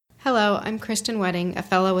Hello, I'm Kristen Wedding, a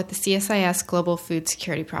fellow with the CSIS Global Food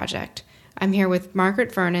Security Project. I'm here with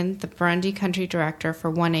Margaret Vernon, the Burundi Country Director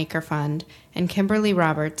for One Acre Fund, and Kimberly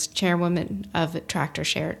Roberts, Chairwoman of Tractor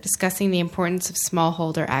Share, discussing the importance of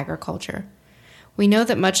smallholder agriculture. We know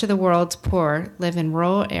that much of the world's poor live in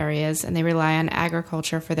rural areas and they rely on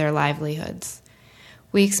agriculture for their livelihoods.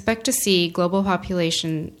 We expect to see global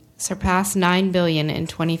population surpass 9 billion in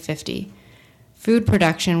 2050. Food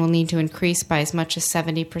production will need to increase by as much as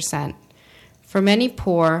 70%. For many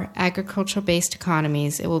poor, agricultural-based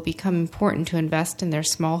economies, it will become important to invest in their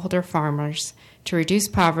smallholder farmers to reduce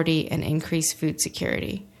poverty and increase food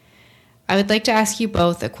security. I would like to ask you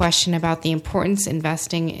both a question about the importance of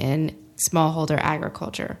investing in smallholder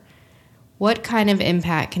agriculture. What kind of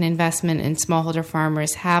impact can investment in smallholder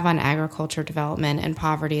farmers have on agriculture development and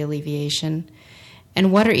poverty alleviation?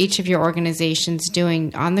 And what are each of your organizations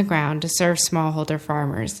doing on the ground to serve smallholder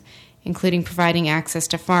farmers, including providing access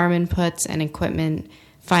to farm inputs and equipment,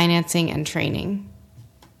 financing, and training?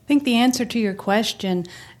 I think the answer to your question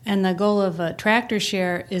and the goal of Tractor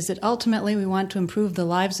Share is that ultimately we want to improve the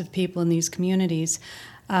lives of people in these communities.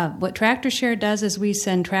 What Tractor Share does is we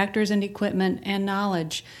send tractors and equipment and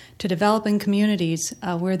knowledge to developing communities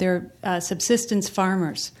where they're subsistence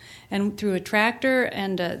farmers. And through a tractor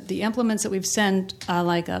and the implements that we've sent,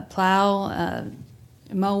 like a plow,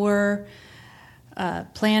 mower,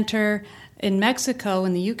 planter, in Mexico,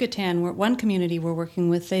 in the Yucatan, one community we're working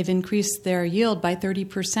with, they've increased their yield by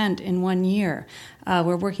 30% in 1 year.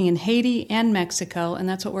 We're working in Haiti and Mexico, and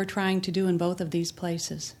that's what we're trying to do in both of these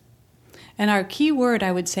places. And our key word,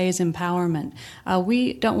 I would say, is empowerment.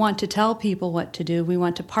 We don't want to tell people what to do. We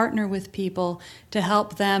want to partner with people to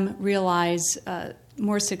help them realize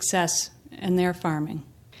more success in their farming.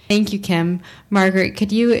 Thank you, Kim. Margaret,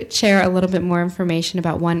 could you share a little bit more information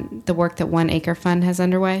about the work that One Acre Fund has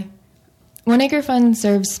underway? One Acre Fund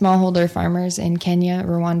serves smallholder farmers in Kenya,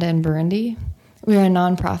 Rwanda, and Burundi. We are a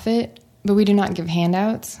nonprofit, but we do not give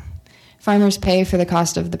handouts. Farmers pay for the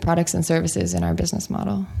cost of the products and services in our business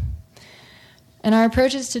model. And our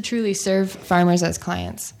approach is to truly serve farmers as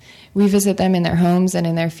clients. We visit them in their homes and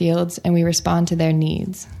in their fields, and we respond to their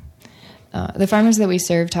needs. The farmers that we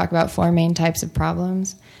serve talk about four main types of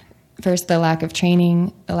problems. First, the lack of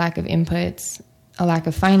training, the lack of inputs, a lack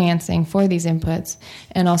of financing for these inputs,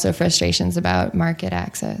 and also frustrations about market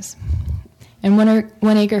access. And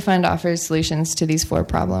One Acre Fund offers solutions to these four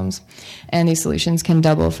problems, and these solutions can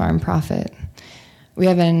double farm profit. We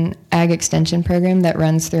have an ag extension program that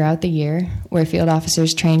runs throughout the year where field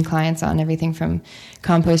officers train clients on everything from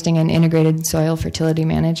composting and integrated soil fertility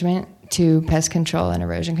management to pest control and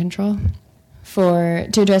erosion control.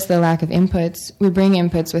 To address the lack of inputs, we bring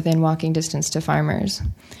inputs within walking distance to farmers.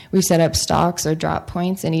 We set up stocks or drop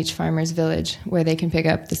points in each farmer's village where they can pick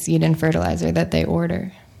up the seed and fertilizer that they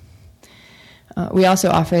order. We also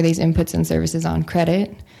offer these inputs and services on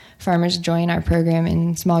credit. Farmers join our program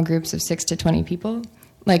in small groups of 6 to 20 people,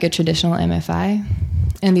 like a traditional MFI,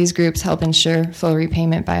 and these groups help ensure full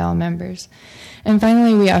repayment by all members. And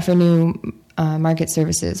finally, we offer new market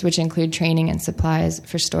services, which include training and supplies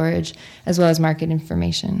for storage, as well as market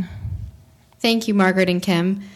information. Thank you, Margaret and Kim.